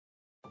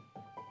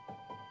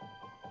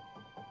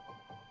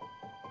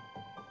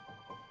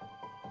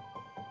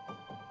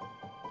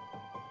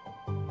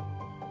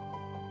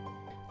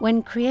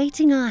When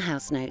creating our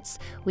house notes,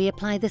 we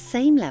apply the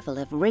same level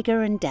of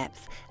rigour and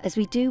depth as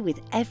we do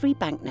with every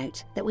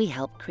banknote that we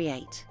help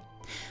create.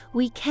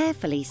 We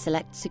carefully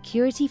select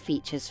security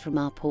features from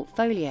our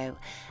portfolio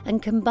and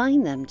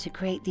combine them to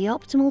create the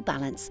optimal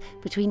balance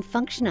between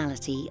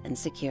functionality and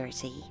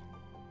security.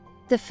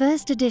 The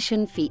first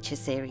edition feature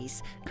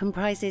series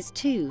comprises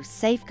 2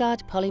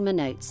 Safeguard polymer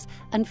notes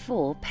and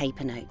 4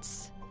 paper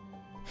notes.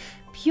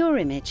 Pure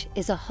Image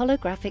is a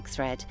holographic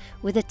thread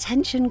with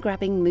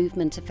attention-grabbing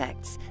movement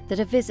effects that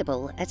are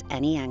visible at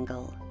any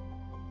angle.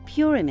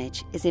 Pure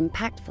Image is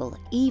impactful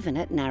even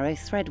at narrow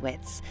thread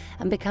widths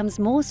and becomes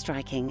more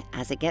striking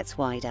as it gets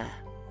wider.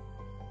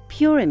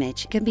 Pure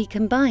Image can be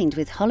combined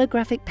with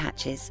holographic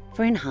patches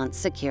for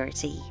enhanced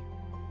security.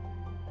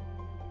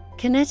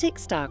 Kinetic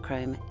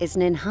Starchrome is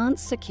an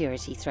enhanced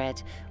security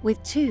thread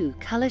with 2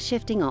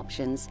 colour-shifting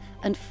options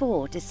and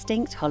 4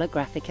 distinct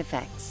holographic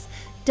effects,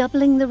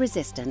 doubling the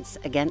resistance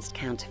against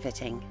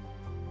counterfeiting.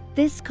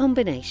 This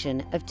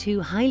combination of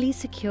 2 highly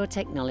secure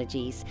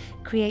technologies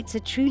creates a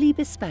truly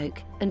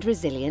bespoke and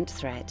resilient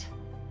thread.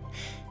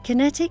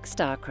 Kinetic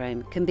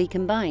Starchrome can be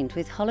combined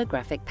with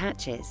holographic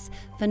patches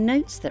for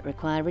notes that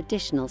require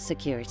additional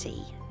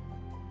security.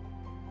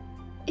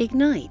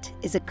 Ignite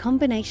is a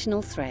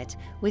combinational thread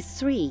with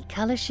 3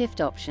 colour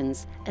shift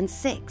options and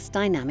 6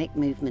 dynamic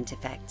movement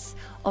effects,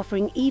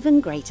 offering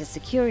even greater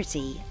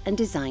security and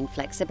design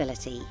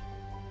flexibility.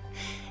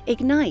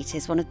 Ignite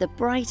is one of the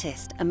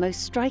brightest and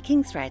most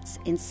striking threads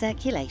in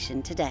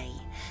circulation today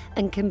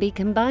and can be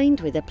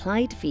combined with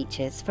applied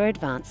features for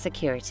advanced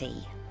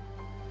security.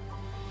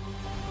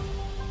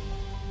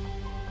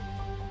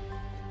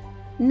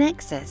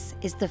 Nexus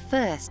is the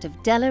first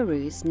of De La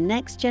Rue's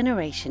next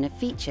generation of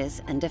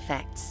features and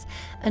effects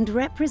and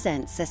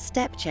represents a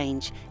step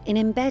change in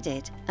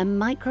embedded and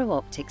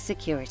micro-optic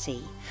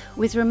security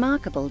with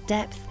remarkable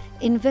depth,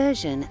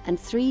 inversion and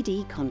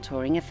 3D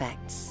contouring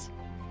effects.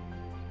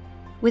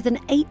 With an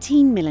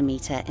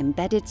 18mm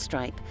embedded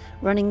stripe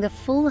running the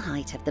full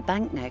height of the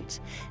banknote,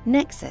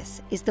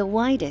 Nexus is the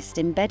widest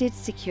embedded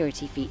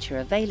security feature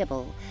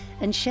available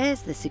and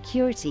shares the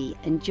security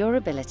and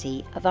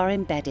durability of our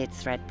embedded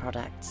thread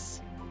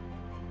products.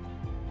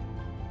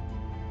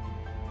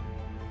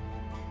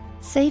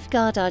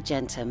 Safeguard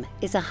Argentum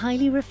is a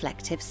highly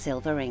reflective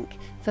silver ink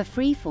for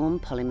free-form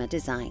polymer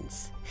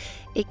designs.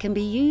 It can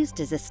be used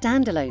as a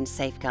standalone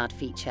Safeguard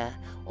feature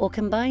or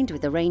combined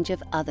with a range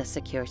of other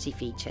security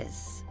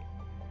features.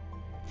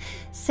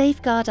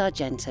 Safeguard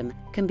Argentum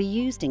can be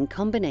used in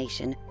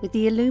combination with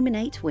the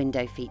Illuminate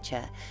window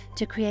feature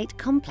to create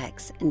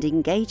complex and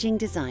engaging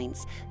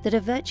designs that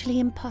are virtually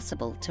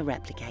impossible to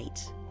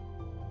replicate.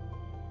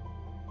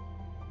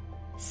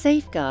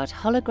 Safeguard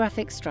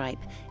Holographic Stripe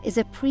is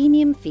a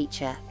premium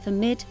feature for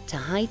mid to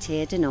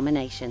high-tier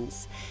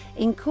denominations,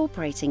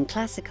 incorporating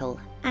classical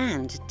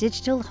and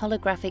digital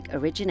holographic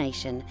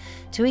origination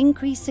to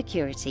increase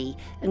security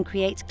and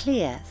create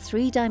clear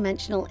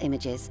 3-dimensional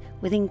images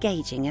with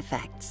engaging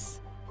effects.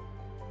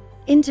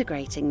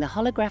 Integrating the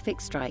holographic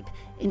stripe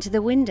into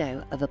the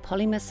window of a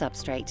polymer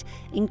substrate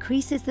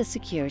increases the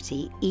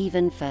security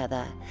even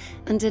further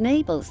and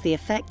enables the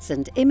effects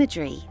and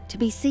imagery to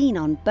be seen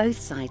on both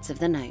sides of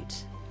the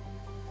note.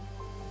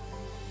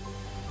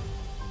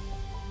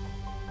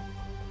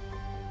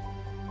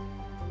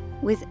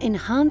 With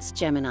Enhanced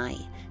Gemini,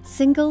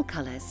 single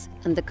colours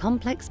and the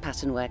complex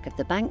patternwork of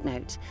the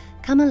banknote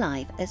come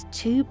alive as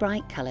 2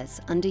 bright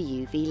colours under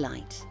UV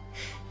light.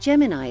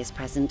 Gemini is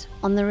present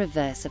on the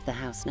reverse of the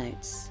house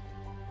notes.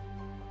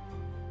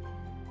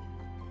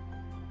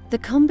 The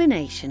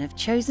combination of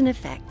chosen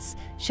effects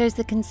shows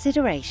the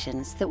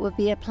considerations that would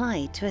be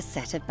applied to a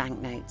set of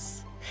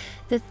banknotes.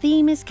 The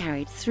theme is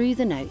carried through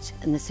the note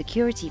and the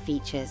security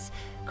features,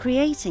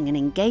 creating an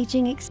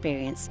engaging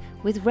experience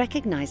with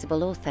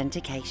recognisable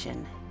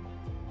authentication.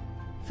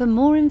 For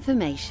more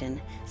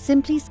information,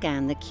 simply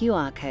scan the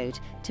QR code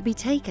to be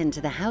taken to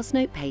the house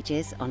note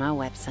pages on our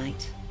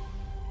website.